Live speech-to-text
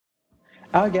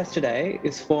Our guest today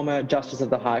is former Justice of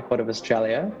the High Court of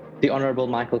Australia, the Honourable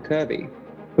Michael Kirby,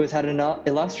 who has had an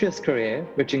illustrious career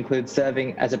which includes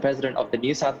serving as a President of the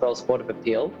New South Wales Court of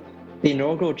Appeal, the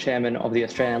inaugural Chairman of the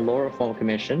Australian Law Reform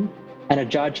Commission, and a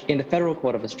Judge in the Federal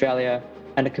Court of Australia,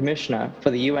 and a Commissioner for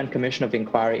the UN Commission of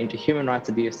Inquiry into Human Rights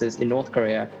Abuses in North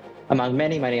Korea, among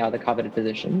many, many other coveted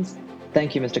positions.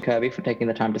 Thank you, Mr. Kirby, for taking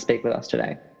the time to speak with us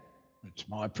today. It's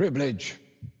my privilege.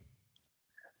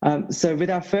 So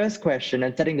with our first question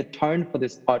and setting the tone for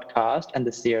this podcast and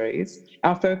the series,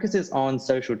 our focus is on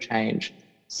social change.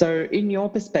 So in your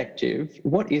perspective,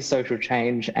 what is social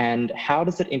change and how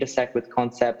does it intersect with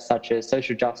concepts such as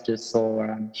social justice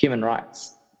or human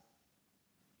rights?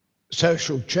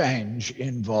 Social change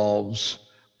involves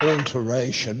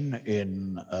alteration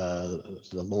in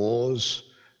the laws,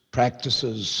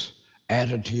 practices,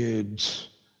 attitudes,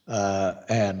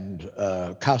 and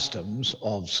customs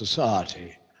of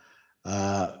society.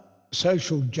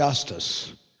 Social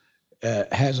justice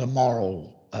has a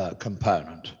moral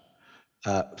component.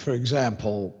 For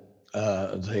example,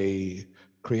 the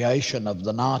creation of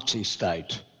the Nazi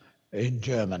state in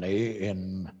Germany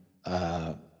in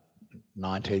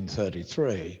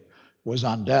 1933 was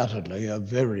undoubtedly a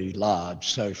very large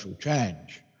social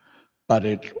change, but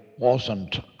it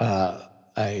wasn't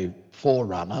a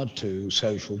forerunner to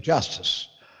social justice.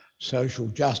 Social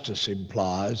justice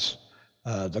implies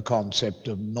the concept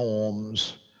of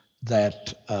norms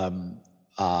that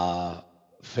are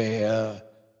fair,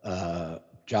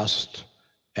 just,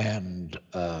 and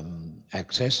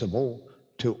accessible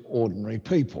to ordinary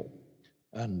people.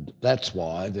 And that's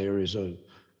why there is a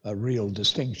real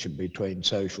distinction between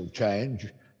social change.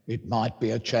 It might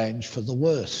be a change for the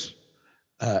worse,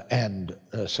 and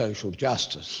social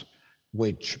justice,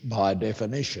 which by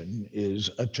definition is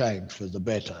a change for the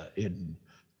better in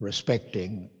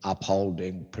respecting,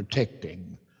 upholding,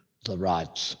 protecting the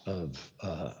rights of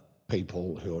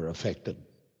people who are affected.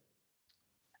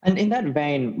 And in that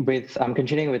vein, with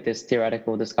continuing with this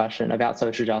theoretical discussion about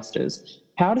social justice,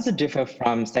 how does it differ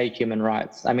from, say, human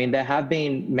rights? I mean, there have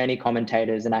been many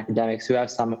commentators and academics who have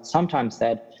sometimes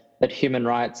said that human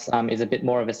rights is a bit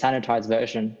more of a sanitized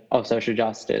version of social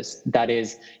justice. That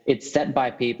is, it's set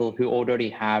by people who already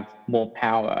have more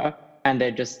power, and they're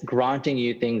just granting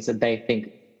you things that they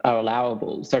think are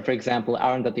allowable. So, for example,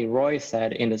 Arundhati Roy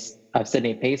said in the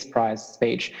Sydney Peace Prize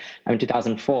speech in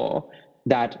 2004,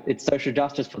 that it's social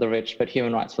justice for the rich, but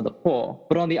human rights for the poor.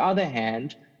 But on the other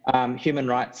hand, human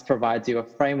rights provides you a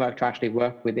framework to actually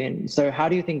work within. So how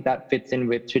do you think that fits in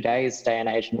with today's day and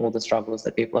age and all the struggles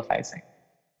that people are facing?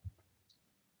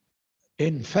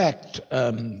 In fact,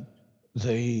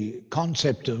 the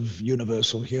concept of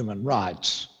universal human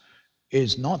rights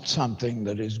is not something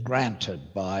that is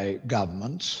granted by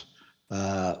governments.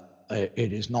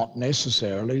 It is not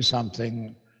necessarily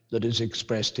something that is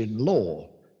expressed in law.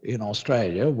 In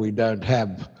Australia, we don't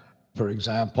have, for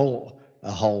example,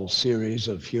 a whole series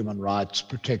of human rights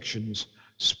protections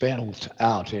spelled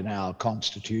out in our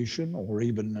constitution or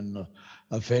even in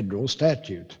a federal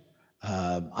statute,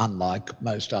 unlike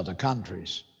most other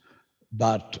countries.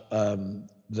 But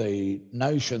the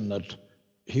notion that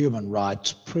human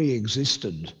rights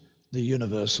pre-existed the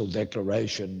Universal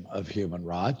Declaration of Human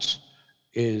Rights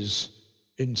is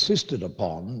insisted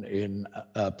upon in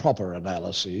proper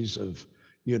analyses of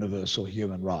universal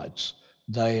human rights.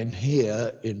 They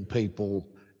inhere in people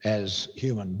as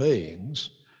human beings,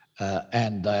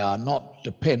 and they are not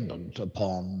dependent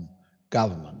upon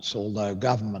governments, although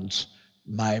governments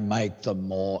may make them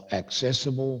more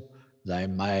accessible, they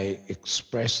may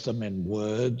express them in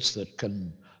words that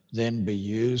can then be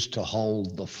used to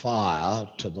hold the fire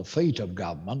to the feet of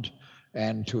government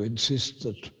and to insist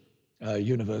that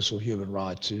universal human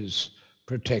rights is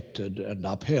protected and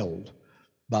upheld.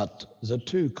 But the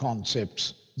two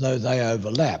concepts, though they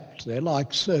overlapped, they're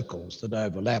like circles that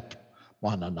overlap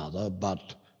one another,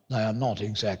 but they are not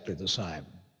exactly the same.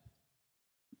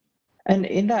 And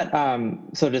in that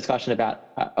sort of discussion about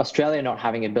Australia not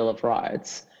having a Bill of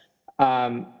Rights,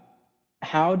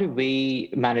 how do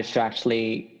we manage to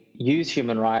actually use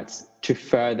human rights to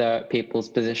further people's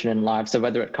position in life? So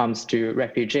whether it comes to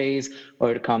refugees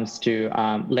or it comes to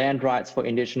land rights for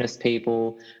Indigenous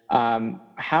people,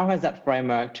 how has that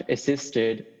framework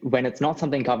assisted when it's not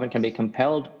something government can be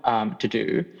compelled to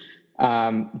do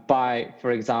by,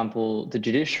 for example, the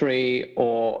judiciary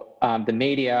or the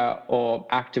media or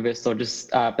activists or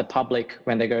just the public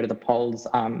when they go to the polls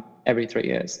every 3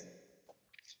 years?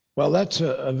 Well, that's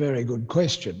a very good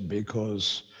question,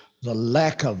 because the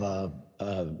lack of a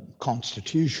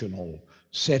constitutional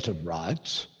set of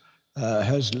rights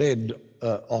has led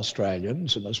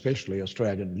Australians, and especially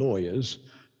Australian lawyers,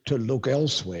 to look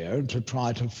elsewhere and to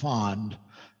try to find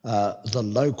the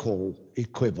local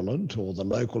equivalent or the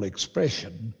local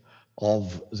expression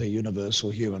of the universal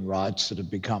human rights that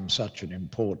have become such an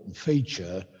important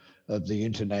feature of the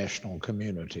international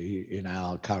community in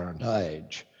our current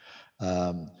age.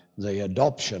 The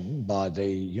adoption by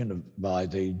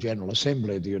the General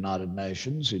Assembly of the United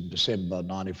Nations in December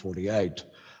 1948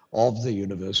 of the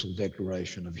Universal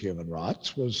Declaration of Human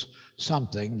Rights was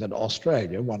something that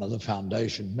Australia, one of the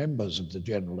foundation members of the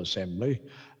General Assembly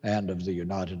and of the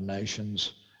United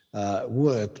Nations,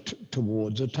 worked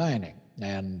towards attaining.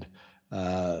 And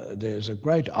there's a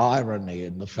great irony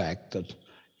in the fact that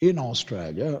in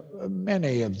Australia,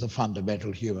 many of the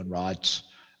fundamental human rights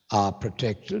are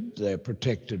protected. They're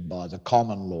protected by the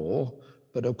common law,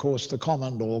 but of course the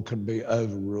common law can be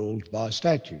overruled by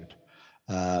statute.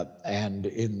 And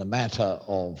in the matter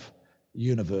of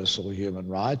universal human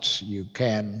rights, you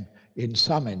can, in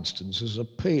some instances,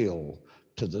 appeal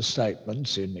to the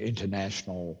statements in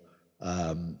international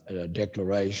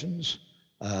declarations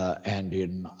and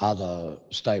in other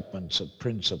statements of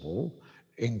principle,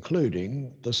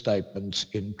 including the statements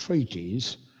in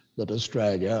treaties that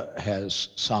Australia has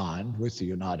signed with the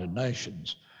United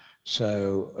Nations.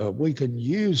 So we can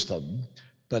use them,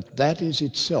 but that is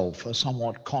itself a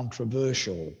somewhat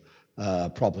controversial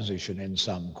proposition in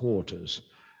some quarters.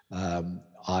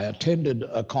 I attended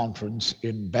a conference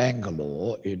in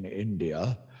Bangalore in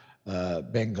India,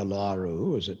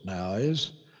 Bengaluru as it now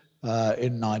is,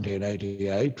 in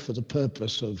 1988 for the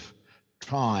purpose of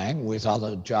trying with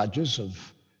other judges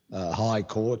of high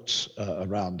courts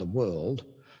around the world,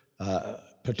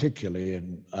 particularly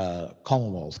in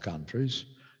Commonwealth countries,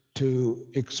 to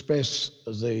express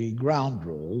the ground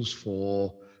rules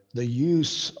for the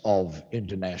use of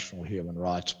international human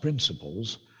rights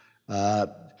principles,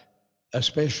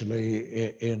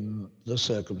 especially in the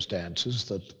circumstances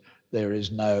that there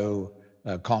is no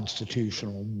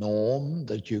constitutional norm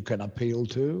that you can appeal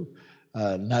to,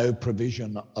 no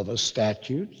provision of a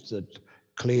statute that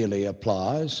clearly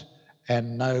applies,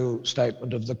 and no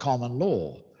statement of the common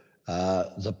law.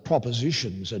 The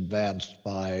propositions advanced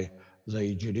by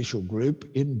the judicial group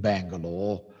in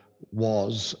Bangalore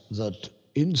was that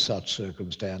in such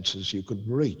circumstances you could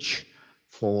reach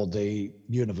for the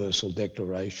Universal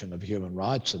Declaration of Human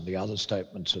Rights and the other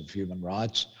statements of human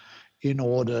rights in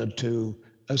order to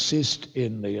assist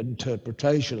in the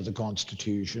interpretation of the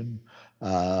Constitution,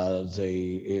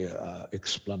 the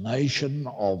explanation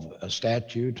of a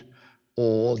statute,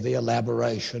 or the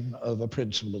elaboration of a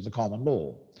principle of the common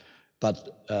law.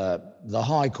 But the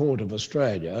High Court of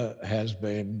Australia has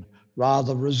been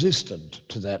rather resistant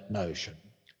to that notion.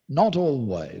 Not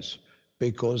always,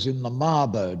 because in the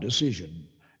Mabo decision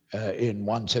in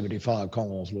 175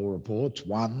 Commonwealth Law Reports,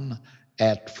 1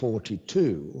 at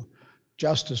 42,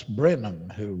 Justice Brennan,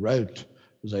 who wrote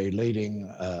the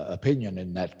leading opinion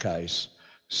in that case,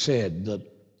 said that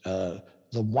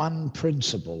the one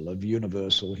principle of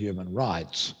universal human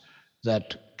rights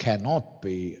that cannot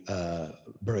be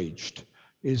breached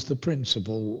is the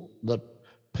principle that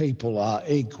people are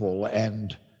equal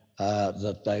and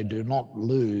that they do not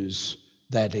lose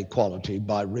that equality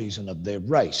by reason of their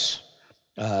race.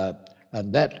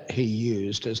 And that he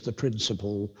used as the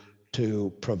principle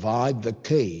to provide the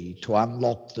key to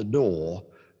unlock the door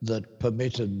that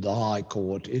permitted the High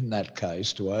Court in that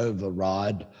case to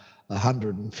override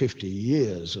 150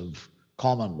 years of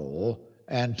common law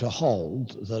and to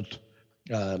hold that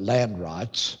land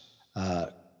rights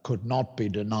could not be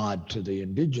denied to the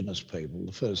Indigenous people,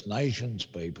 the First Nations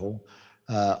people,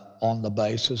 on the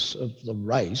basis of the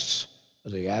race,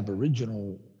 the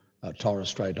Aboriginal Torres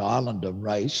Strait Islander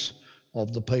race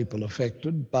of the people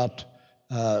affected, but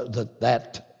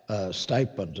that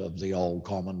statement of the old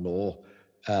common law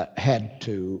had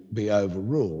to be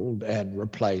overruled and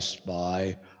replaced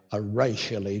by a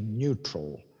racially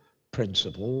neutral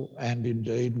principle, and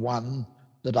indeed one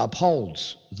that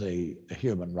upholds the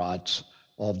human rights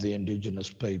of the Indigenous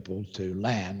people to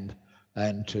land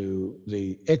and to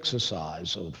the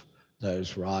exercise of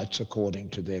those rights according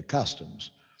to their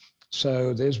customs.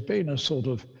 So there's been a sort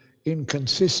of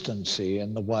inconsistency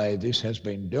in the way this has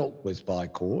been dealt with by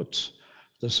courts.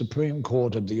 The Supreme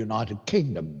Court of the United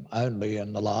Kingdom, only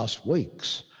in the last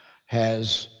weeks,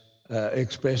 has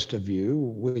expressed a view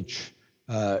which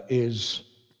is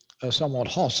somewhat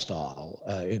hostile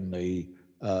in the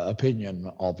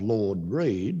opinion of Lord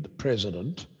Reid, the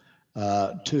President,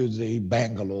 to the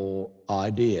Bangalore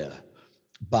idea.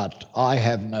 But I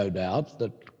have no doubt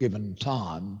that given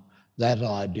time, that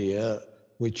idea,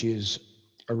 which is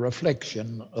a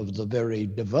reflection of the very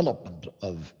development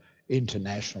of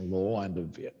international law and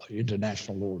of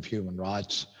international law of human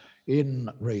rights in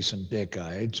recent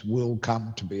decades will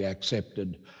come to be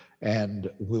accepted and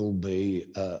will be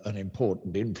an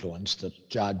important influence that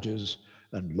judges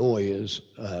and lawyers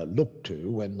look to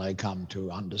when they come to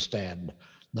understand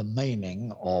the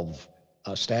meaning of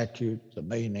a statute, the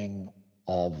meaning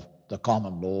of the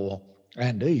common law,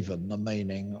 and even the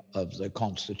meaning of the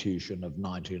Constitution of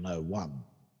 1901.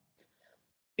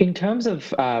 In terms of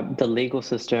the legal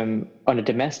system on a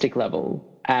domestic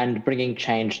level and bringing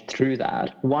change through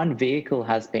that, one vehicle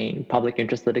has been public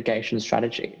interest litigation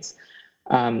strategies.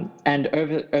 And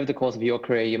over the course of your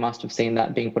career, you must have seen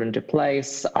that being put into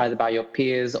place either by your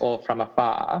peers or from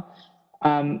afar.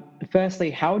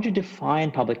 Firstly, how would you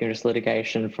define public interest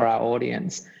litigation for our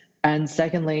audience? And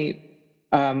secondly,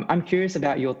 I'm curious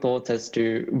about your thoughts as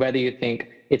to whether you think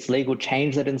it's legal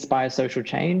change that inspires social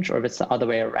change or if it's the other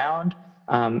way around,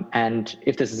 and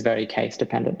if this is very case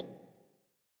dependent.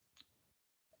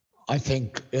 I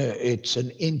think it's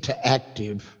an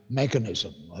interactive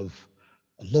mechanism of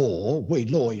law. We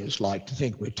lawyers like to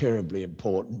think we're terribly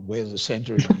important. We're the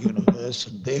centre of the universe,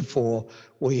 and therefore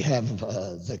we have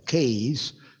the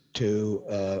keys to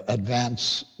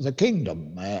advance the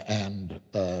kingdom. And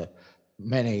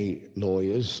many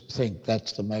lawyers think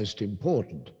that's the most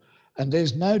important. And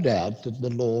there's no doubt that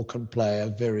the law can play a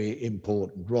very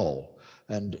important role.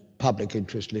 And public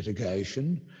interest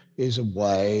litigation is a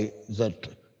way that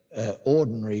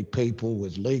ordinary people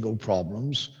with legal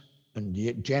problems and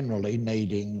generally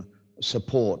needing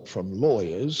support from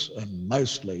lawyers, and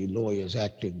mostly lawyers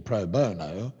acting pro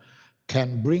bono,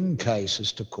 can bring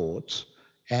cases to courts,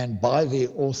 and by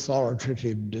the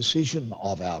authoritative decision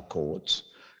of our courts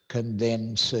can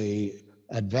then see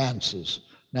advances.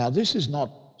 Now, this is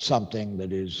not something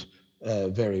that is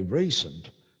very recent.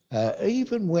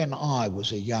 Even when I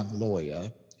was a young lawyer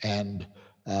and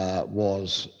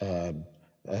was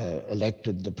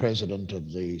elected the president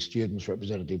of the Students'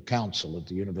 Representative Council at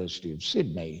the University of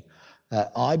Sydney,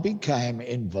 I became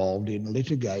involved in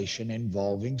litigation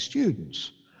involving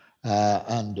students.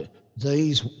 And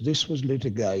this was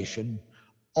litigation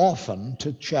often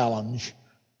to challenge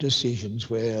decisions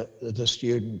where the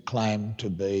student claimed to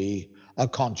be a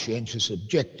conscientious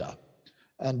objector.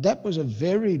 And that was a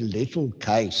very little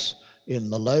case in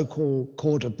the local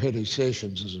Court of Petty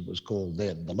Sessions, as it was called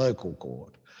then, the local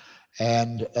court.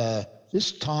 And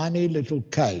this tiny little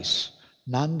case,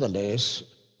 nonetheless,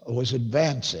 was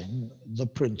advancing the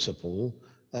principle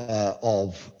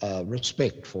of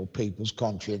respect for people's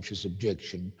conscientious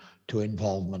objection to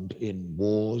involvement in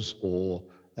wars, or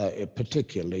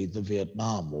particularly the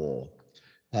Vietnam War.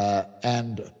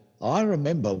 And I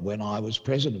remember when I was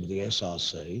president of the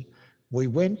SRC, we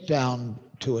went down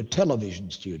to a television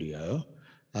studio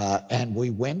and we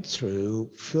went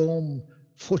through film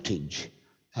footage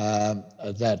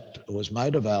that was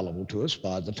made available to us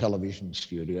by the television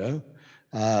studio,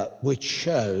 which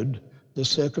showed the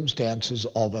circumstances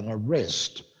of an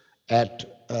arrest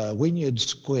at Wynyard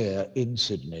Square in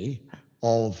Sydney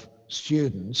of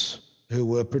students who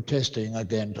were protesting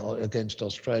against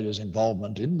Australia's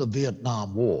involvement in the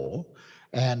Vietnam War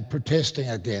and protesting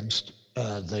against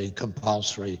the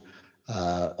compulsory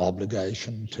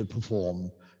obligation to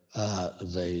perform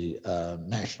the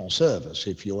national service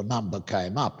if your number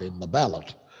came up in the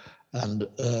ballot. And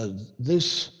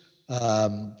this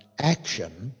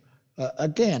action,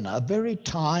 again, a very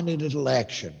tiny little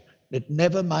action. It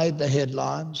never made the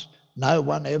headlines. No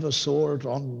one ever saw it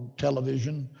on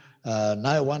television.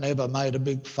 No one ever made a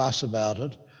big fuss about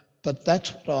it. But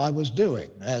that's what I was doing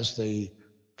as the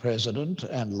president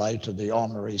and later the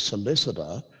honorary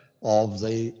solicitor of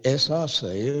the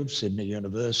SRC of Sydney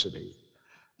University.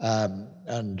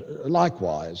 And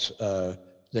likewise,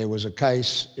 there was a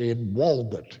case in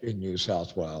Walgett in New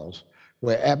South Wales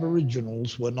where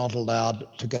Aboriginals were not allowed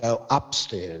to go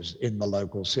upstairs in the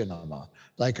local cinema.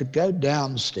 They could go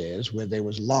downstairs where there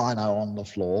was lino on the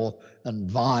floor and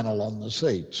vinyl on the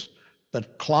seats.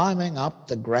 But climbing up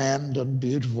the grand and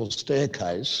beautiful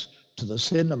staircase to the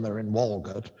cinema in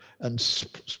Walgett and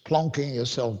plonking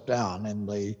yourself down in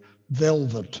the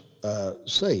velvet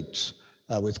seats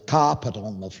with carpet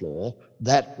on the floor,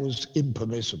 that was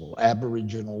impermissible.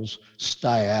 Aboriginals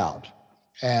stay out.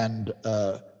 And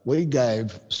we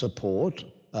gave support,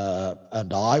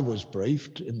 and I was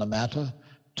briefed in the matter,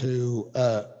 to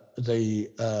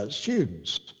the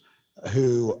students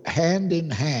who, hand in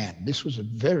hand, this was a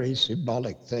very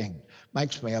symbolic thing,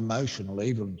 makes me emotional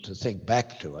even to think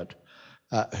back to it,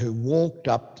 who walked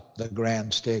up the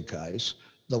grand staircase.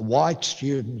 The white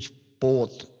students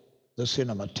bought the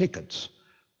cinema tickets,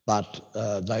 but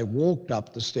they walked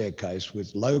up the staircase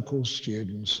with local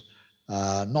students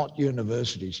not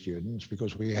university students,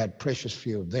 because we had precious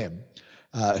few of them,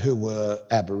 who were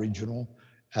Aboriginal,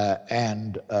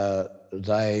 and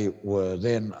they were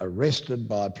then arrested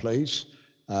by police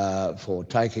for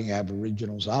taking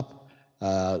Aboriginals up.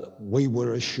 We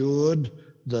were assured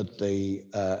that the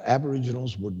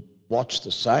Aboriginals would watch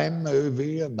the same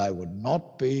movie and they would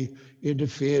not be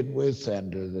interfered with,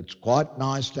 and it's quite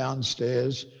nice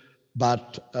downstairs.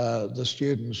 But the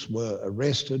students were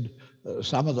arrested.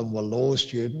 Some of them were law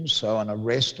students, so an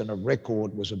arrest and a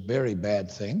record was a very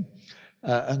bad thing.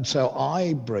 And so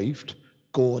I briefed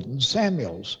Gordon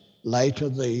Samuels, later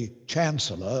the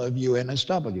Chancellor of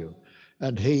UNSW.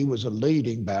 And he was a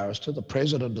leading barrister, the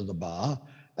president of the bar,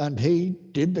 and he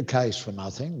did the case for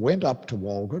nothing, went up to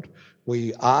Walgett.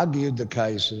 We argued the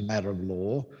case as a matter of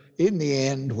law. In the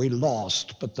end, we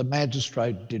lost, but the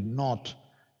magistrate did not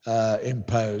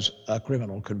impose a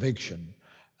criminal conviction.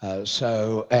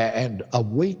 And a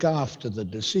week after the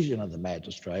decision of the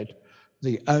magistrate,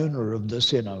 the owner of the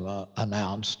cinema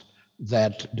announced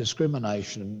that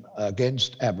discrimination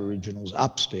against Aboriginals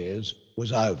upstairs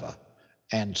was over.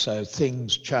 And so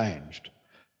things changed.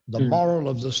 The moral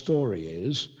of the story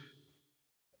is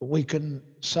we can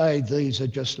say these are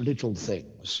just little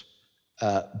things,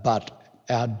 but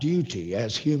our duty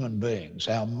as human beings,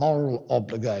 our moral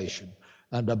obligation,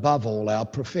 and above all, our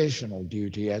professional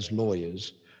duty as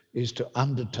lawyers is to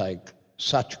undertake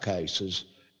such cases,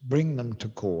 bring them to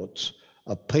courts,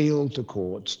 appeal to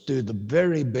courts, do the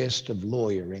very best of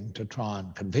lawyering to try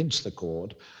and convince the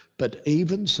court. But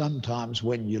even sometimes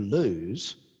when you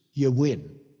lose, you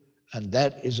win. And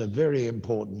that is a very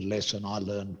important lesson I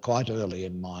learned quite early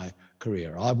in my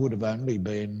career. I would have only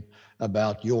been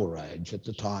about your age at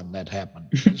the time that happened.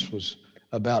 This was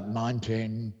about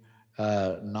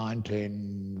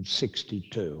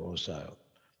 1962 or so.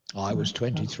 I was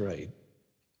 23.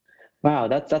 Wow,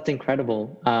 that's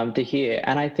incredible to hear.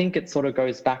 And I think it sort of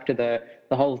goes back to the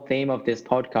whole theme of this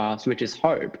podcast, which is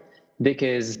hope.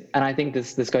 Because, and I think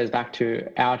this goes back to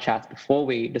our chats before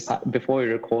we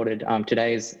recorded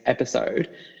today's episode,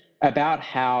 about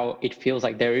how it feels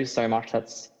like there is so much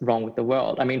that's wrong with the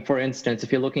world. I mean, for instance,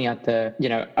 if you're looking at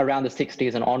around the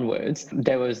 60s and onwards,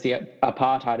 there was the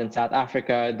apartheid in South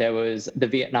Africa, there was the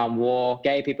Vietnam War,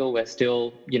 gay people were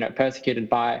still, persecuted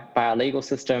by our legal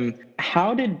system.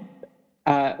 How did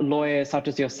lawyers such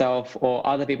as yourself or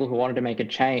other people who wanted to make a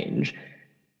change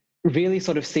really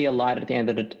sort of see a light at the end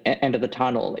of the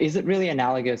tunnel? Is it really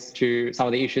analogous to some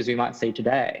of the issues we might see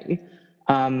today?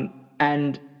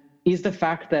 And is the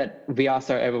fact that we are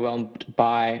so overwhelmed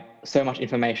by so much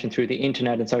information through the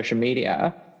internet and social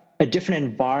media a different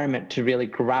environment to really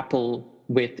grapple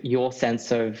with your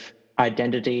sense of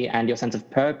identity and your sense of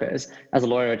purpose as a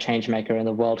lawyer or change maker in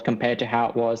the world compared to how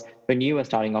it was when you were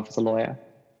starting off as a lawyer?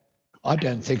 I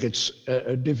don't think it's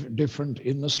different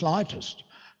in the slightest.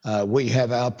 We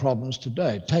have our problems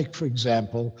today. Take, for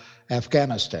example,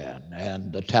 Afghanistan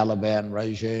and the Taliban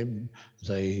regime,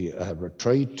 the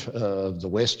retreat of the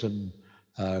Western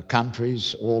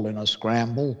countries, all in a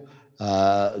scramble,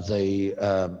 the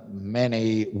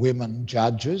many women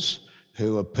judges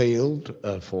who appealed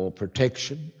for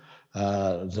protection,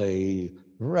 the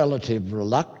relative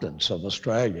reluctance of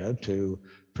Australia to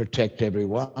protect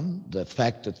everyone, the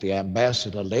fact that the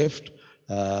ambassador left,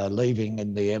 leaving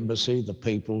in the embassy the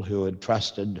people who had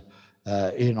trusted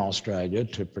in Australia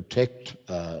to protect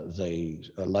the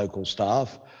local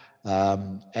staff.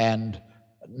 And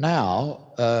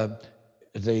now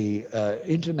the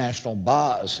International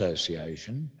Bar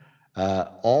Association,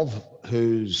 of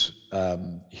whose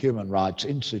Human Rights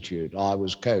Institute I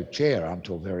was co-chair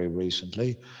until very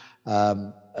recently,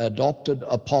 adopted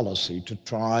a policy to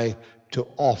try to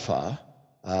offer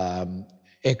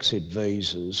exit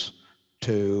visas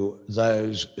to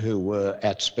those who were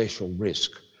at special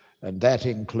risk. And that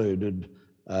included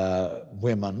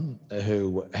women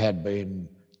who had been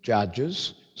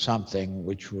judges, something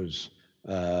which was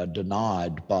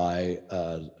denied by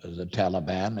the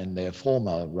Taliban in their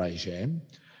former regime,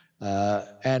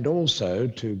 and also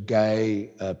to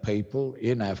gay people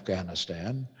in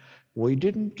Afghanistan. We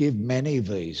didn't give many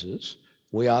visas.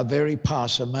 We are very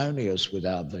parsimonious with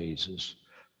our visas,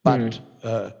 but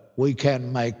we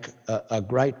can make a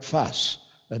great fuss,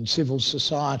 and civil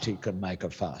society can make a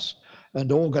fuss,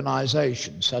 and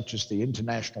organisations such as the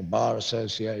International Bar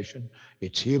Association,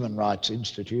 its Human Rights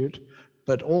Institute,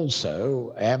 but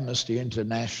also Amnesty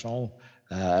International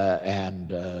and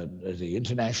the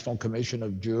International Commission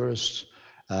of Jurists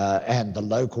and the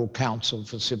local Council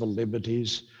for Civil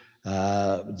Liberties,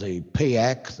 the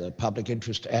PIAC, the Public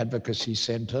Interest Advocacy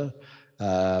Centre,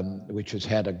 which has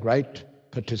had a great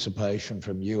participation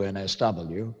from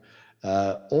UNSW,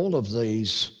 all of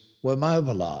these were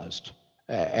mobilised,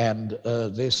 and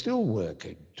they're still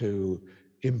working to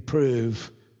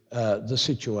improve the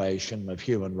situation of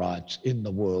human rights in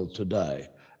the world today.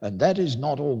 And that is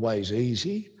not always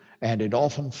easy, and it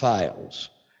often fails.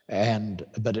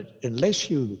 But unless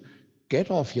you get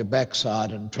off your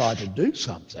backside and try to do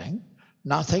something,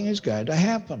 nothing is going to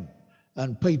happen.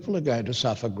 And people are going to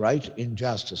suffer great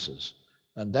injustices.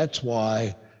 And that's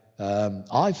why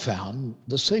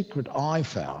the secret I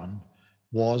found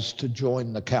was to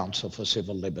join the Council for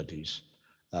Civil Liberties.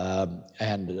 And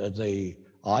the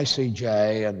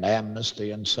ICJ and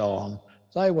Amnesty and so on,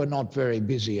 they were not very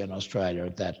busy in Australia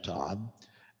at that time.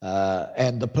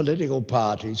 And the political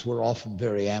parties were often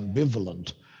very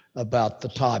ambivalent about the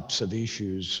types of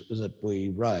issues that we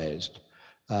raised.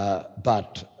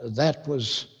 But that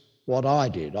was what I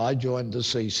did. I joined the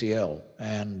CCL,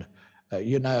 and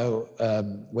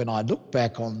when I look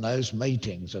back on those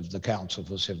meetings of the Council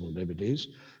for Civil Liberties,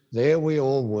 there we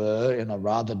all were in a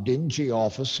rather dingy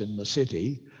office in the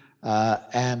city,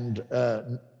 and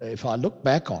if I look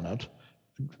back on it,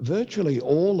 virtually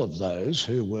all of those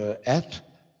who were at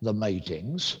the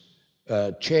meetings,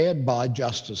 chaired by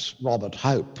Justice Robert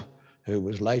Hope, who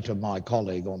was later my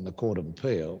colleague on the Court of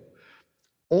Appeal,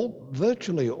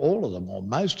 virtually all of them, or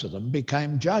most of them,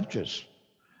 became judges.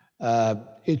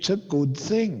 It's a good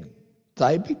thing.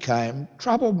 They became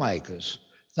troublemakers.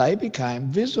 They became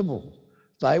visible.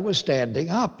 They were standing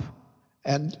up,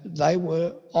 and they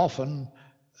were often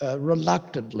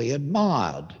reluctantly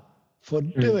admired for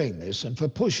doing this and for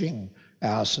pushing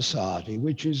our society,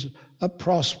 which is a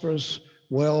prosperous,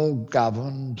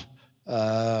 well-governed,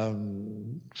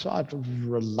 sort of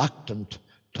reluctant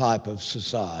type of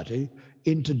society,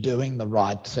 into doing the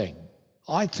right thing.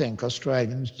 I think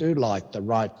Australians do like the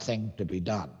right thing to be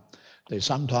done. They're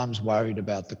sometimes worried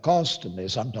about the cost, and they're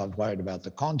sometimes worried about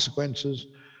the consequences,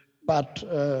 but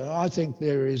I think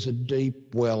there is a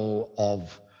deep well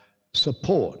of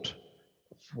support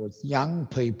with young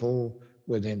people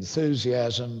with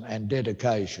enthusiasm and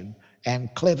dedication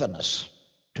and cleverness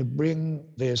to bring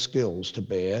their skills to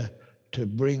bear, to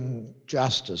bring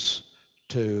justice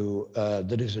to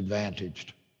the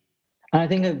disadvantaged. And I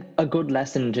think a good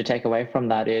lesson to take away from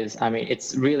that is, I mean,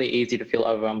 it's really easy to feel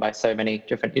overwhelmed by so many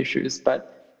different issues,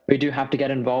 but we do have to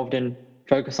get involved and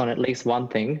focus on at least one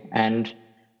thing and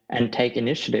take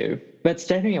initiative. But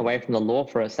stepping away from the law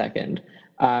for a second,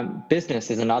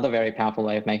 business is another very powerful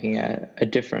way of making a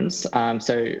difference.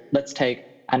 So let's take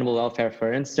animal welfare,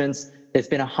 for instance. There's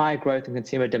been a high growth in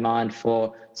consumer demand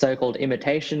for so-called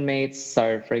imitation meats,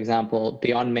 so for example,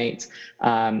 Beyond Meat,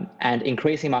 and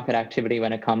increasing market activity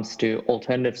when it comes to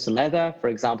alternatives to leather, for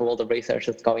example, all the research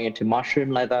that's going into mushroom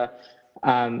leather.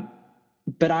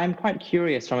 But I'm quite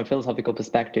curious from a philosophical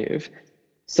perspective.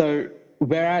 So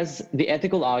whereas the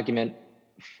ethical argument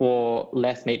for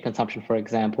less meat consumption, for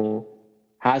example,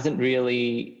 hasn't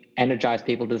really energized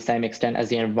people to the same extent as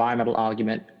the environmental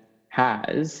argument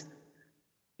has,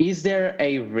 is there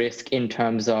a risk in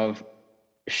terms of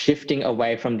shifting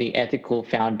away from the ethical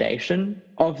foundation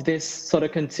of this sort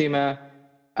of consumer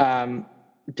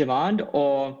demand,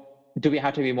 or do we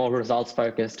have to be more results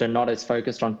focused and not as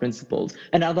focused on principles?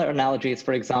 And other analogies,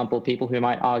 for example, people who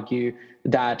might argue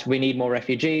that we need more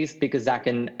refugees because that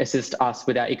can assist us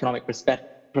with our economic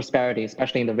prosperity,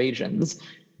 especially in the regions.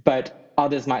 But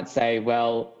others might say,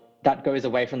 well, that goes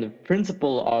away from the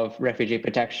principle of refugee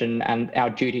protection and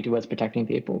our duty towards protecting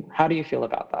people. How do you feel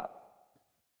about that?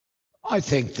 I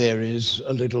think there is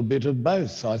a little bit of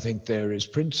both. I think there is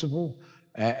principle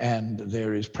and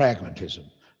there is pragmatism.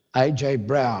 A.J.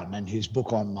 Brown, in his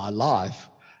book on my life,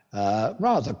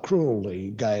 rather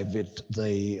cruelly gave it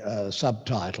the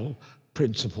subtitle,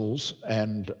 Principles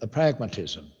and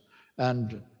Pragmatism.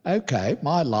 And okay,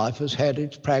 my life has had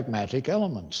its pragmatic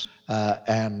elements,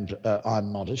 and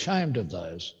I'm not ashamed of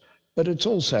those. But it's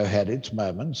also had its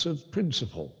moments of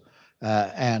principle,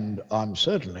 and I'm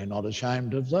certainly not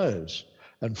ashamed of those.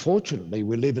 Unfortunately,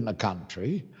 we live in a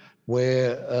country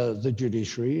where the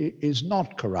judiciary is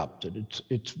not corrupted.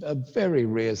 It's a very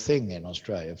rare thing in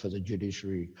Australia for the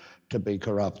judiciary to be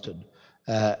corrupted.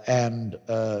 And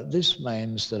this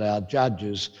means that our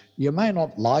judges, you may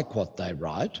not like what they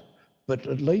write, but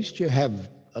at least you have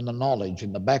the knowledge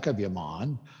in the back of your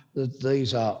mind that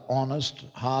these are honest,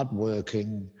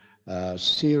 hard-working,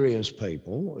 serious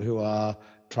people who are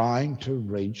trying to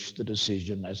reach the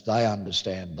decision as they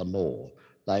understand the law.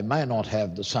 They may not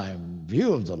have the same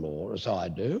view of the law as I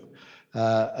do,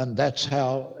 and that's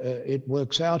how it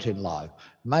works out in life.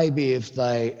 Maybe if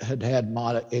they had had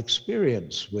my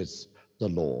experience with the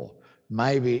law,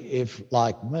 maybe if,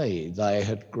 like me, they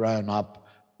had grown up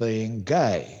being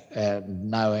gay and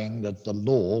knowing that the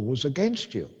law was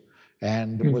against you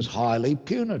and was highly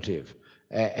punitive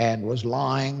and was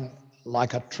lying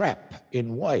like a trap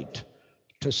in wait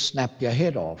to snap your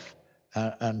head off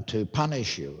and to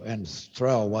punish you and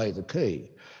throw away the key.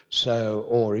 So,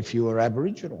 or if you were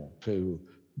Aboriginal, to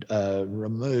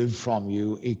remove from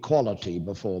you equality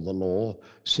before the law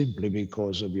simply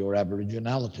because of your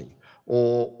Aboriginality.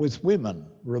 Or with women,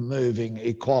 removing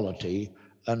equality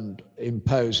and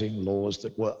imposing laws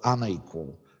that were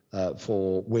unequal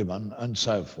for women and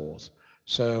so forth.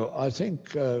 So I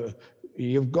think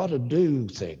you've got to do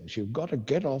things. You've got to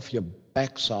get off your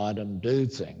backside and do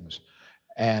things.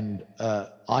 And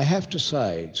I have to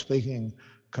say, speaking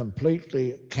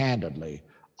completely candidly,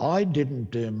 I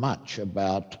didn't do much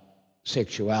about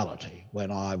sexuality when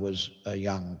I was a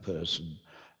young person.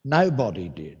 Nobody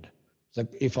did.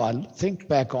 If I think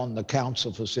back on the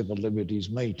Council for Civil Liberties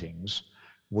meetings,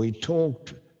 we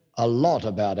talked a lot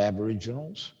about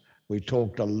Aboriginals, we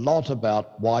talked a lot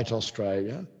about white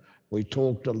Australia, we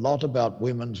talked a lot about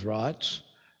women's rights.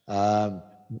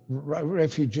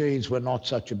 Refugees were not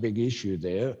such a big issue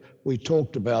there. We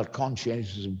talked about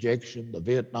conscientious objection, the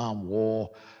Vietnam War,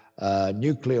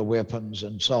 nuclear weapons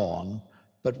and so on,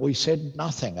 but we said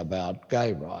nothing about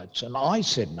gay rights. And I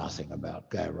said nothing about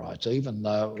gay rights, even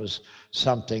though it was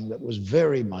something that was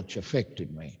very much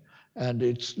affected me. And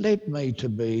it's led me to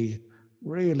be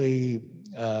really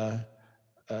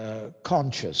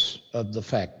conscious of the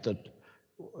fact that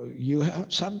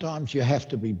sometimes you have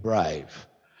to be brave,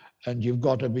 and you've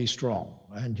got to be strong,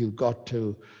 and you've got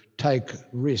to take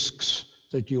risks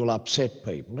that you'll upset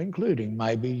people, including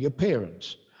maybe your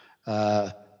parents.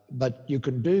 But you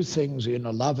can do things in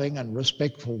a loving and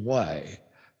respectful way,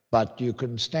 but you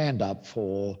can stand up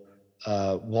for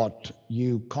what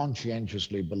you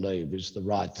conscientiously believe is the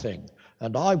right thing.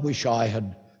 And I wish I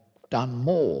had done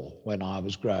more when I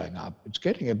was growing up. It's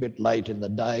getting a bit late in the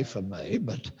day for me,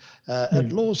 but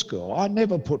at law school, I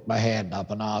never put my hand up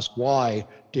and asked, why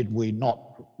did we not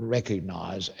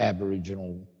recognise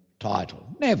Aboriginal title?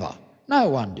 Never. No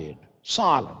one did.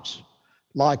 Silence.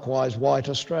 Likewise, white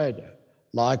Australia.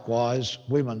 Likewise,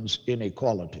 women's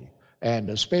inequality, and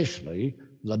especially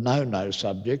the no-no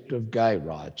subject of gay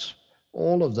rights.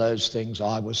 All of those things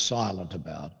I was silent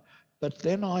about. But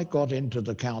then I got into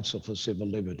the Council for Civil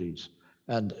Liberties,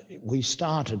 and we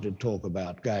started to talk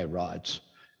about gay rights.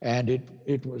 And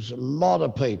it was a lot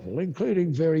of people,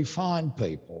 including very fine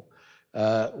people,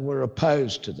 were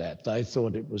opposed to that. They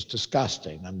thought it was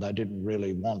disgusting and they didn't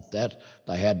really want that.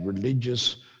 They had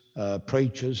religious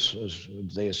preachers,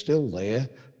 they're still there,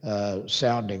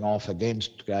 sounding off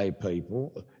against gay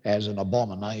people as an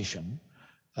abomination.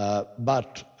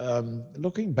 But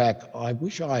looking back, I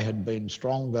wish I had been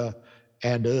stronger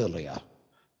and earlier.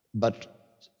 But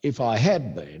if I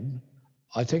had been,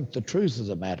 I think the truth of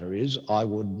the matter is I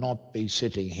would not be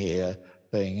sitting here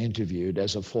being interviewed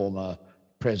as a former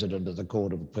President of the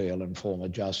Court of Appeal and former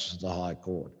Justice of the High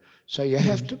Court. So you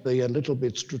have to be a little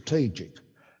bit strategic,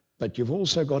 but you've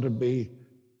also got to be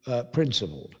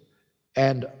principled.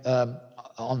 And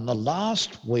on the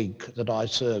last week that I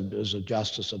served as a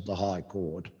Justice of the High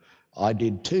Court, I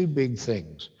did two big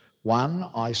things. One,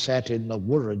 I sat in the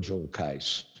Wurrajil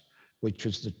case, which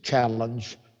was the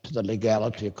challenge to the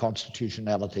legality or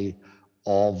constitutionality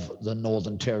of the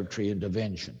Northern Territory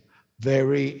intervention.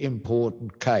 Very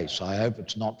important case. I hope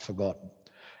it's not forgotten.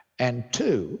 And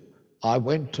two, I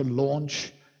went to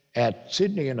launch at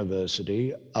Sydney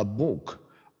University a book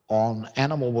on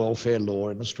animal welfare law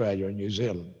in Australia and New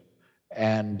Zealand.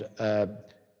 And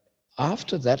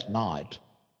after that night,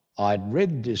 I'd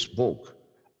read this book.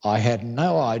 I had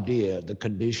no idea the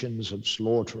conditions of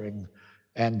slaughtering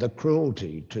and the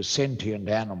cruelty to sentient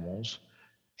animals,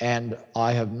 and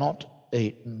I have not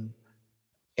eaten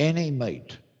any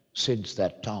meat since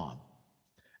that time.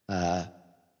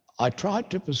 I tried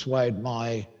to persuade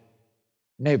my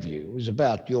nephew, who was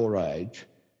about your age,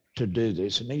 to do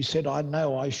this, and he said, I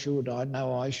know I should,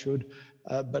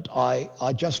 but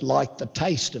I just like the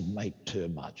taste of meat too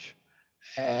much.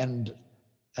 And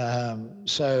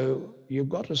so you've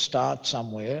got to start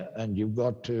somewhere, and you've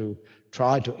got to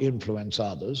try to influence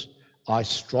others. I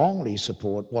strongly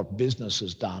support what business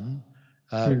has done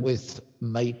with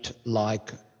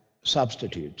meat-like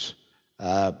substitutes.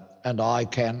 And I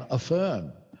can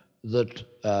affirm that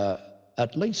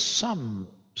at least some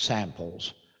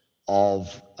samples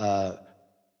of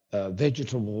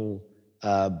vegetable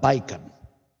bacon,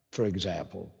 for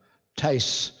example,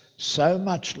 tastes so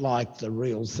much like the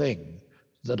real thing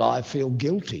that I feel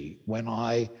guilty when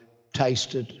I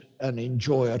taste it and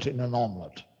enjoy it in an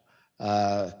omelette.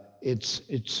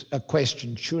 It's a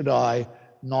question, should I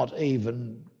not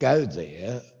even go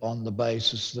there on the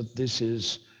basis that this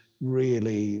is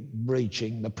really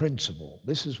breaching the principle.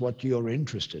 This is what you're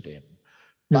interested in.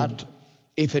 But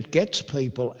if it gets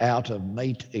people out of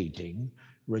meat eating,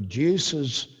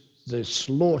 reduces the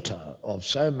slaughter of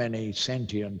so many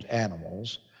sentient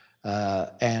animals,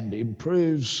 and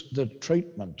improves the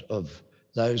treatment of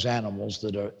those animals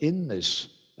that are in this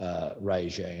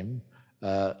regime,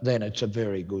 then it's a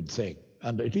very good thing.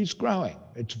 And it is growing.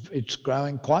 It's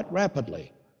growing quite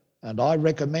rapidly. And I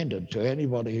recommend it to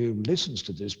anybody who listens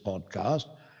to this podcast.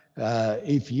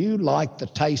 If you like the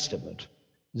taste of it,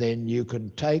 then you can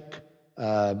take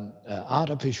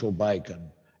artificial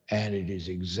bacon and it is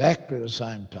exactly the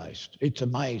same taste. It's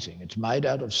amazing. It's made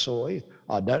out of soy.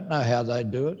 I don't know how they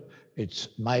do it. It's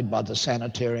made by the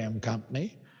Sanitarium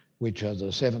Company, which are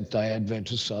the Seventh-day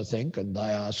Adventists, I think, and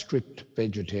they are strict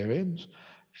vegetarians.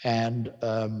 And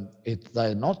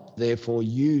they're not therefore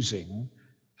using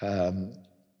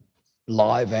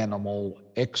live animal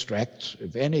extracts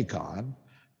of any kind,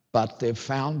 but they've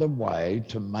found a way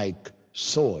to make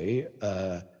soy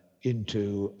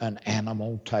into an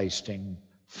animal tasting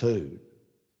food.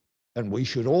 And we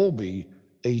should all be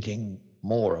eating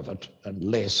more of it and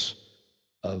less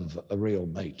of a real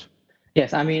meat.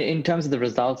 Yes, I mean, in terms of the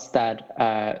results that,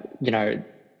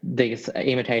 these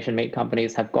imitation meat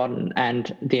companies have gotten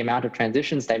and the amount of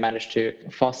transitions they managed to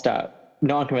foster,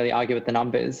 no one can really argue with the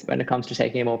numbers when it comes to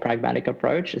taking a more pragmatic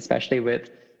approach, especially with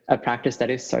a practice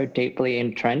that is so deeply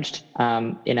entrenched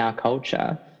in our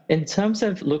culture. In terms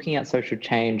of looking at social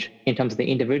change in terms of the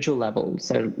individual level,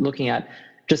 so looking at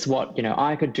just what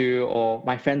I could do or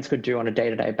my friends could do on a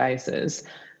day-to-day basis,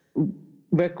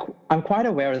 I'm quite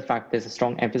aware of the fact there's a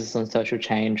strong emphasis on social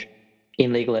change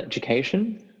in legal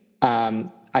education.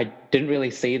 I didn't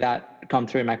really see that come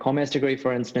through in my commerce degree,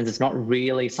 for instance. It's not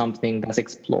really something that's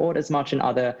explored as much in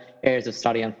other areas of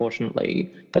study,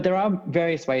 unfortunately. But there are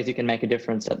various ways you can make a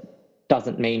difference that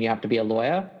doesn't mean you have to be a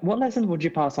lawyer. What lessons would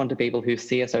you pass on to people who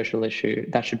see a social issue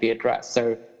that should be addressed?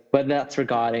 So whether that's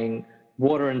regarding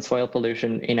water and soil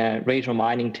pollution in a regional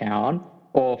mining town,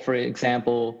 or for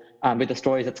example, with the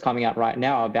stories that's coming out right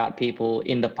now about people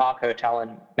in the Park Hotel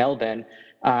in Melbourne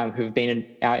who've been in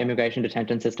our immigration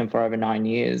detention system for over 9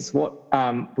 years. What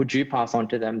would you pass on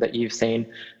to them that you've seen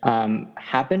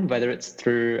happen, whether it's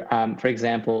through, for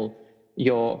example,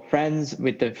 your friends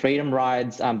with the freedom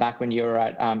rides back when you were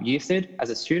at UCID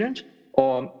as a student,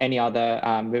 or any other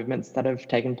movements that have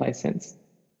taken place since?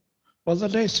 Well, the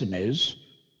lesson is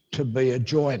to be a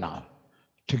joiner,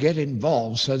 to get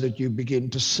involved so that you begin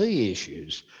to see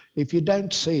issues. If you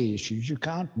don't see issues, you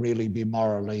can't really be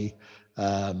morally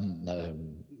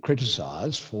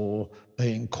criticised for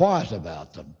being quiet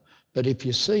about them. But if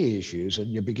you see issues and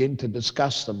you begin to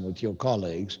discuss them with your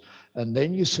colleagues, and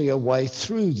then you see a way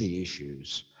through the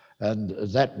issues, and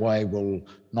that way will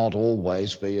not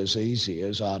always be as easy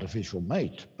as artificial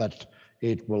meat, but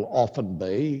it will often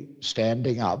be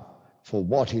standing up for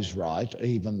what is right,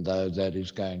 even though that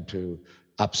is going to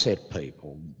upset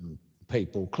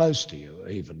people close to you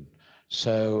even.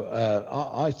 So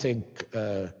I think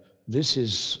this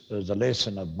is the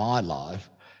lesson of my life.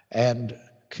 And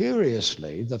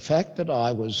curiously, the fact that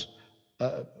I was,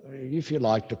 if you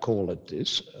like to call it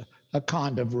this, a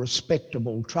kind of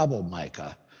respectable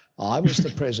troublemaker. I was the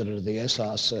president of the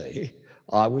SRC.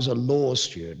 I was a law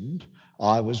student.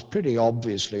 I was pretty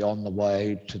obviously on the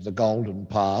way to the golden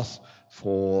path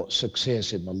for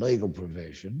success in the legal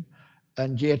profession.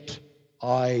 And yet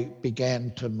I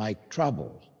began to make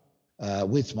trouble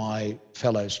with my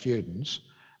fellow students.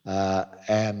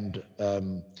 And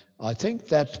I think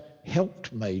that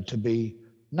helped me to be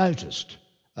noticed.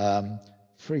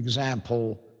 For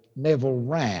example, Neville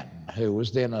Wran, who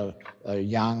was then a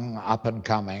young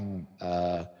up-and-coming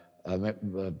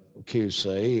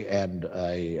QC and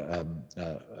a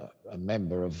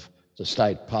member of the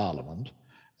state parliament,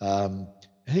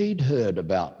 he'd heard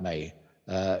about me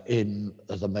in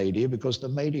the media, because the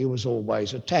media was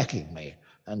always attacking me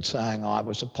and saying I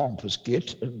was a pompous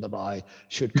git and that I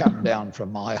should come down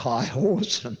from my high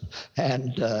horse,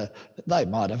 and they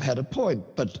might have had a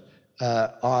point, but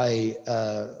I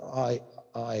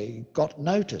got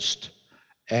noticed.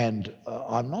 And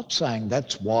I'm not saying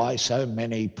that's why so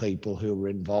many people who were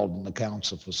involved in the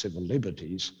Council for Civil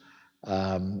Liberties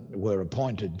were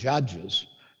appointed judges,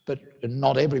 but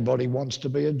not everybody wants to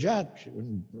be a judge.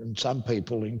 And some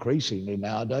people increasingly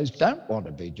nowadays don't want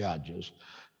to be judges.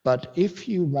 But if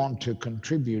you want to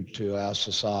contribute to our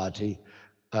society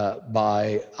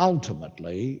by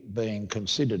ultimately being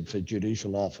considered for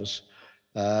judicial office,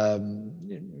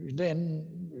 then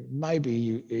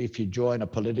maybe if you join a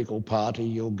political party,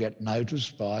 you'll get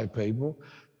noticed by people.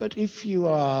 But if you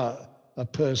are a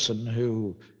person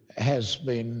who has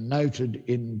been noted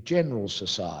in general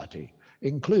society,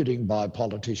 including by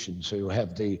politicians who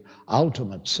have the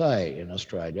ultimate say in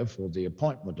Australia for the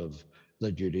appointment of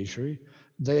the judiciary,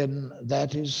 then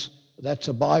that's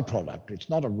a byproduct. It's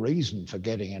not a reason for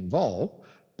getting involved,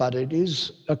 but it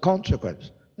is a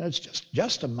consequence. And it's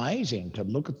just amazing to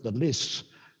look at the lists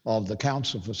of the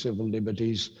Council for Civil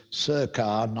Liberties circa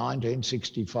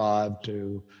 1965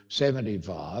 to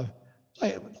 75.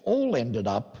 They all ended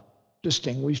up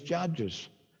distinguished judges.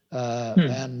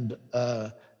 And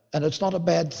it's not a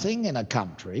bad thing in a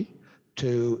country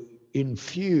to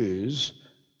infuse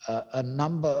a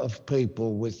number of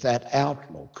people with that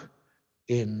outlook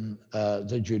in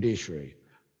the judiciary.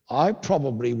 I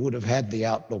probably would have had the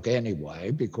outlook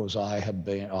anyway because I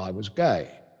was gay,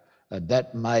 and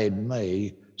that made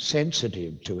me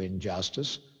sensitive to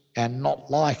injustice and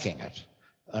not liking it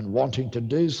and wanting to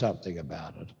do something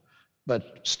about it.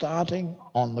 But starting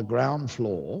on the ground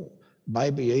floor,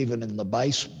 maybe even in the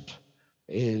basement,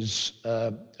 is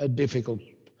a difficult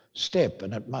step,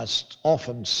 and it must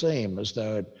often seem as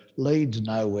though it leads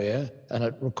nowhere, and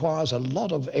it requires a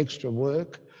lot of extra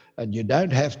work, and you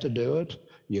don't have to do it.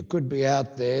 You could be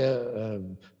out there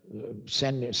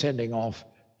sending off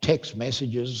text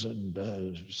messages and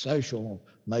social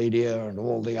media and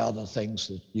all the other things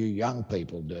that you young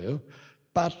people do,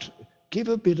 but give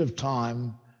a bit of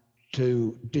time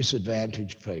to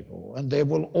disadvantaged people, and there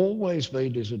will always be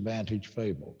disadvantaged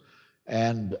people.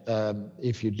 And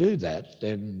if you do that,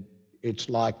 then it's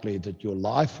likely that your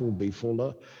life will be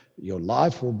fuller, your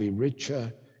life will be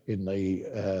richer in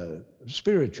the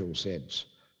spiritual sense,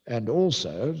 and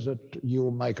also that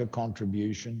you'll make a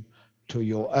contribution to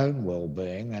your own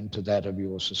well-being and to that of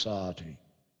your society.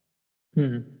 I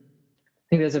think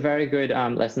there's a very good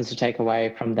lessons to take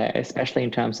away from there, especially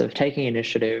in terms of taking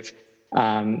initiative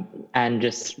and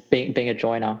just being a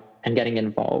joiner and getting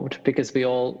involved, because we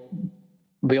all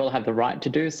have the right to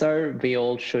do so. We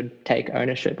all should take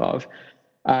ownership of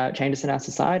changes in our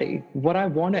society. What I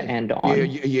want to end on...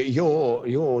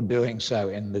 You're doing so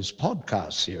in this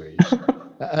podcast series,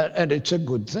 and it's a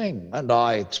good thing. And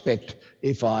I expect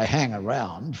if I hang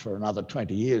around for another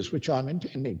 20 years, which I'm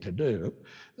intending to do,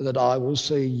 that I will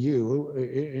see you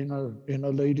in a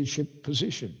leadership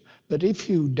position. But if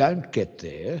you don't get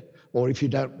there, or if you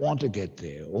don't want to get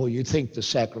there, or you think the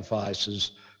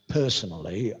sacrifices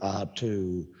personally are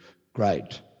too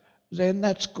great, then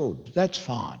that's good, that's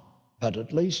fine. But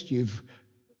at least you've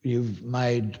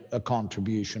made a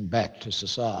contribution back to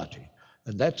society.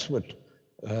 And that's what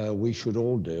we should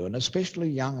all do, and especially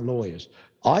young lawyers.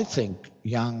 I think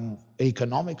young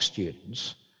economic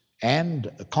students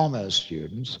and commerce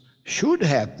students should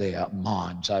have their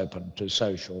minds open to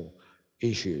social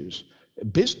issues.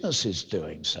 Business is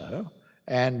doing so,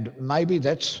 and maybe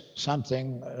that's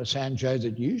something, Sanjay,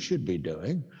 that you should be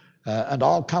doing. And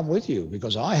I'll come with you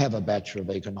because I have a Bachelor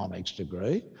of Economics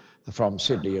degree from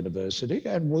Sydney University,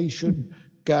 and we should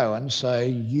go and say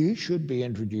you should be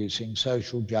introducing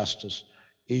social justice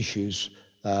issues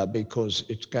because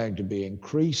it's going to be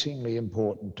increasingly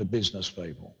important to business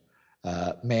people,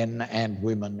 men and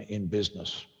women in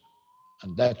business.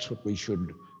 And that's what we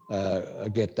should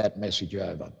get that message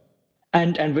over.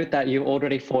 And with that, you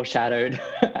already foreshadowed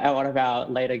one of our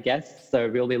later guests. So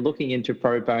we'll be looking into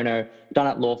pro bono done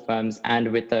at law firms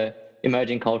and with the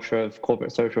emerging culture of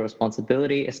corporate social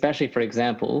responsibility, especially, for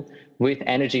example, with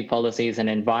energy policies and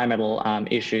environmental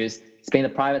issues. It's been the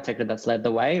private sector that's led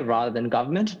the way rather than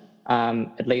government,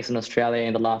 at least in Australia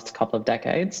in the last couple of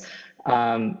decades.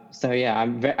 So yeah,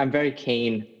 I'm very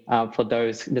keen for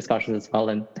those discussions as well.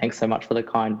 And thanks so much for the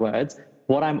kind words.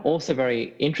 What I'm also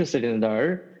very interested in,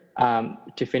 though,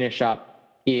 to finish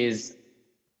up, is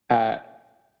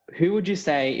who would you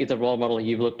say is a role model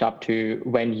you've looked up to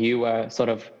when you were sort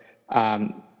of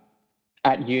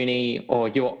at uni, or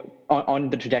you're on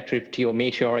the trajectory to your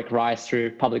meteoric rise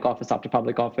through public office after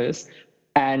public office?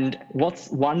 And what's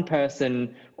one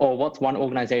person or what's one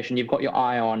organization you've got your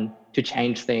eye on to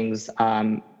change things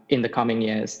in the coming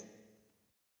years?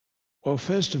 Well,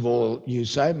 first of all, you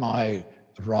say my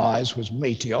rise was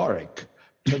meteoric.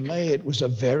 To me, it was a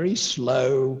very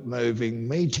slow-moving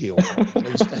meteor. At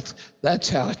least that's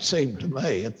how it seemed to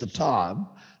me at the time.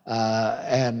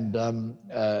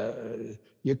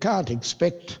 You can't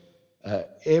expect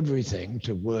everything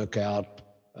to work out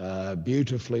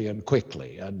beautifully and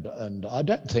quickly. And I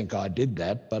don't think I did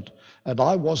that, and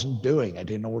I wasn't doing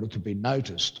it in order to be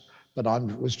noticed. But I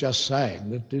was just saying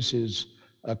that this is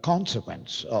a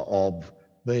consequence of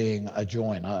being a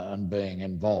joiner and being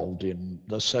involved in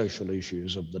the social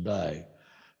issues of the day.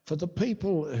 For the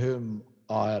people whom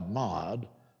I admired,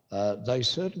 they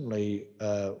certainly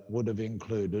would have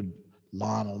included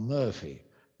Lionel Murphy.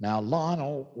 Now,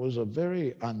 Lionel was a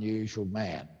very unusual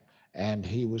man, and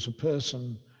he was a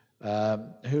person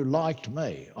who liked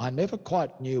me. I never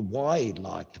quite knew why he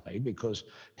liked me, because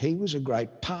he was a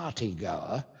great party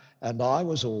goer and I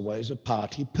was always a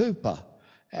party pooper.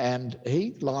 And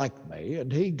he liked me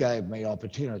and he gave me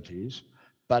opportunities,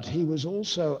 but he was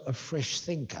also a fresh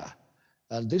thinker.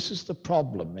 And this is the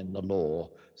problem in the law: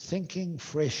 thinking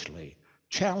freshly,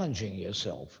 challenging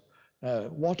yourself.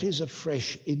 What is a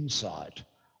fresh insight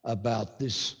about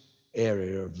this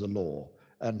area of the law?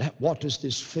 And what does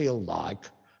this feel like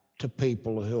to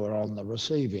people who are on the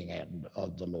receiving end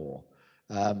of the law?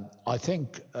 I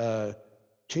think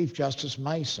Chief Justice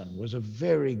Mason was a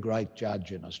very great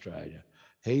judge in Australia.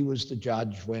 He was the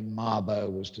judge when Mabo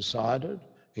was decided.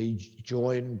 He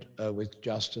joined with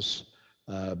Justice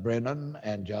Brennan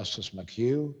and Justice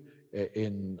McHugh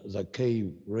in the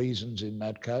key reasons in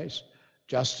that case.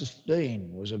 Justice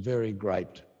Dean was a very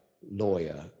great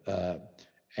lawyer.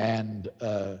 And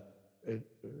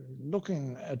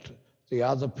looking at the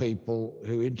other people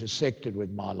who intersected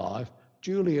with my life,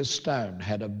 Julia Stone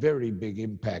had a very big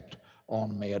impact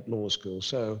on me at law school.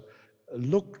 So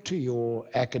look to your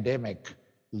academic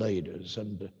leaders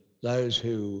and those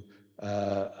who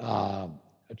are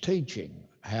teaching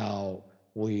how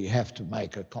we have to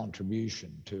make a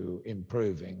contribution to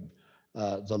improving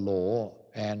the law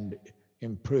and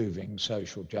improving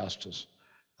social justice.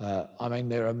 I mean,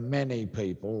 there are many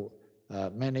people,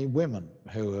 many women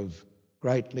who have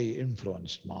greatly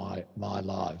influenced my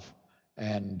life,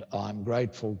 and I'm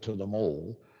grateful to them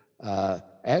all.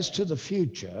 As to the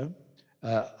future,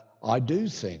 I do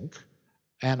think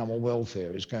animal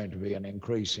welfare is going to be an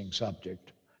increasing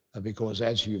subject because,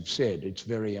 as you've said, it's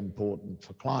very important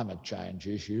for climate change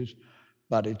issues,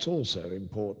 but it's also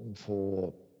important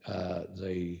for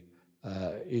the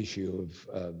issue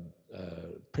of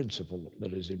principle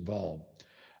that is involved.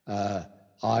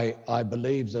 I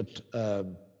believe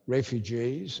that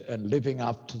refugees and living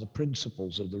up to the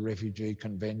principles of the Refugee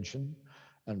Convention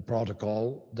and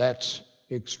Protocol, that's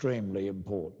extremely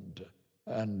important.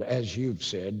 And as you've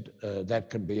said, that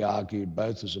can be argued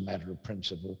both as a matter of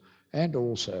principle and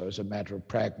also as a matter of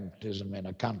pragmatism in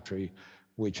a country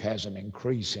which has an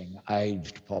increasing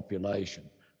aged population,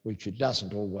 which it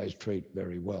doesn't always treat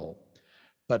very well.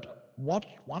 But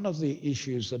one of the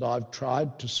issues that I've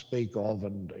tried to speak of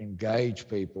and engage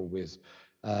people with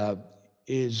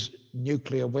is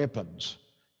nuclear weapons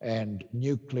and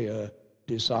nuclear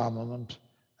disarmament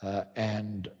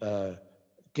and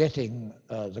getting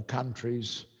the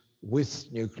countries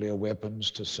with nuclear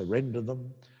weapons to surrender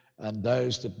them, and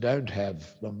those that don't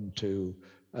have them to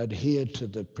adhere to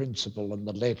the principle and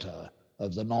the letter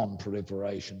of the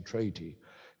Non-Proliferation Treaty.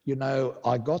 You know,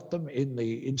 I got them in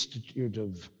the Institute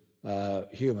of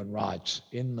Human Rights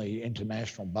in the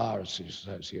International Bar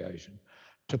Association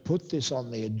to put this on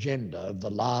the agenda of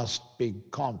the last big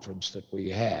conference that we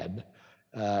had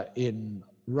in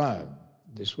Rome.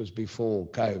 This was before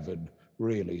COVID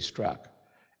really struck.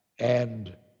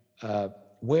 And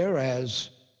whereas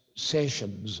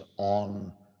sessions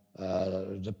on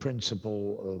the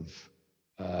principle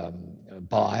of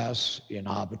bias in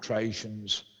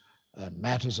arbitrations and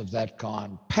matters of that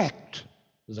kind packed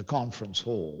the conference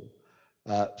hall,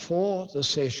 for the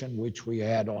session which we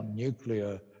had on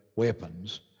nuclear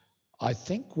weapons, I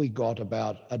think we got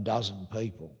about a dozen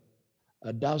people,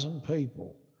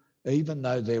 even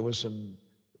though there were some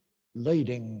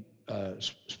leading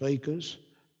speakers.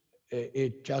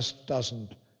 It just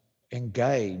doesn't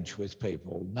engage with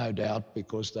people, no doubt,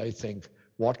 because they think,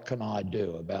 what can I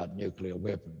do about nuclear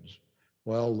weapons?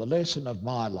 Well, the lesson of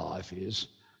my life is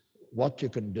what you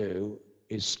can do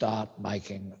is start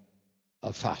making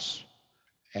a fuss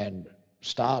and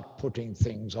start putting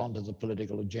things onto the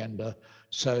political agenda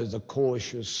so the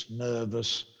cautious,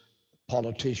 nervous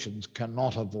politicians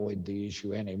cannot avoid the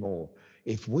issue anymore.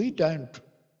 If we don't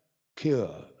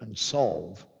cure and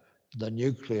solve the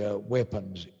nuclear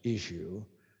weapons issue,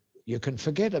 you can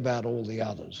forget about all the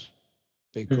others,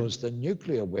 because the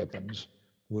nuclear weapons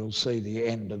will see the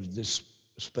end of this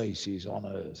species on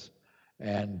Earth.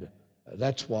 And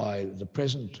that's why the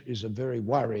present is a very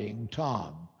worrying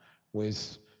time,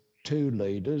 with two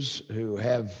leaders who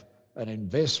have an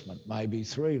investment, maybe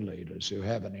three leaders who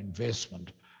have an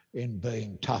investment in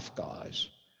being tough guys.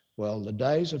 Well, the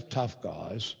days of tough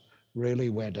guys really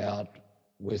went out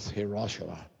with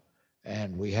Hiroshima,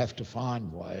 and we have to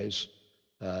find ways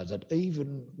that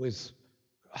even with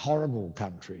horrible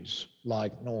countries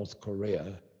like North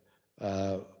Korea,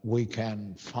 we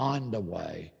can find a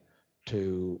way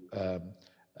to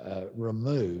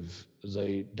remove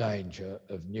the danger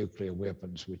of nuclear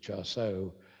weapons, which are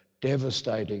so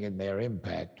devastating in their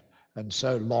impact and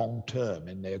so long-term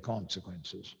in their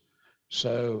consequences.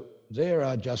 So there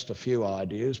are just a few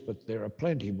ideas, but there are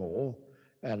plenty more,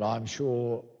 and I'm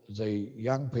sure the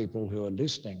young people who are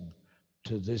listening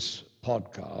to this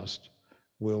podcast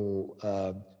will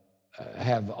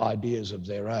have ideas of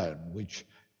their own, which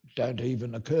don't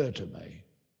even occur to me.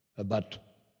 But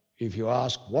if you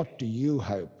ask, what do you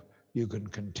hope you can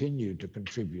continue to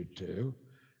contribute to,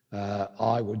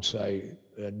 I would say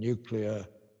nuclear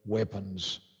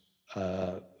weapons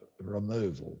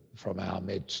removal from our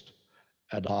midst.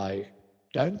 And I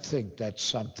don't think that's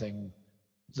something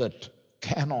that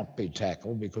cannot be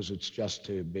tackled because it's just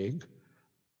too big.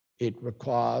 It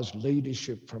requires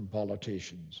leadership from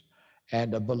politicians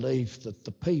and a belief that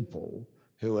the people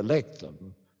who elect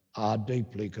them are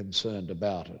deeply concerned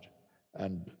about it.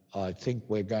 And I think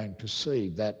we're going to see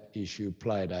that issue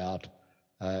played out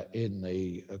in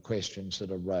the questions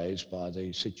that are raised by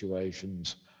the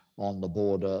situations on the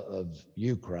border of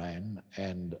Ukraine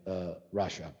and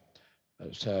Russia.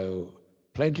 So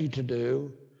plenty to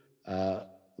do,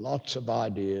 lots of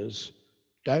ideas.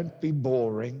 Don't be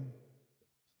boring.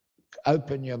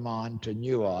 Open your mind to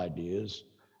new ideas.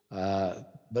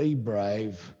 Be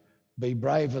brave. Be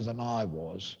braver than I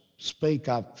was. Speak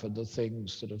up for the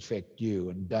things that affect you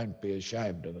and don't be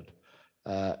ashamed of it.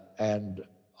 And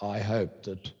I hope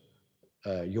that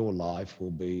your life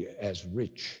will be as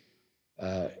rich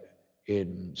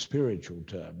in spiritual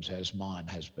terms as mine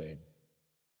has been.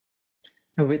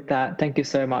 And with that, thank you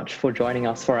so much for joining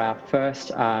us for our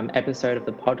first episode of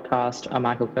the podcast,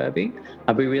 Michael Kirby.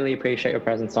 We really appreciate your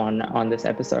presence on this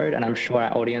episode, and I'm sure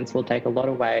our audience will take a lot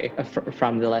away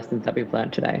from the lessons that we've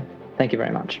learned today. Thank you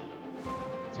very much.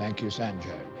 Thank you,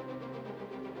 Sanjay.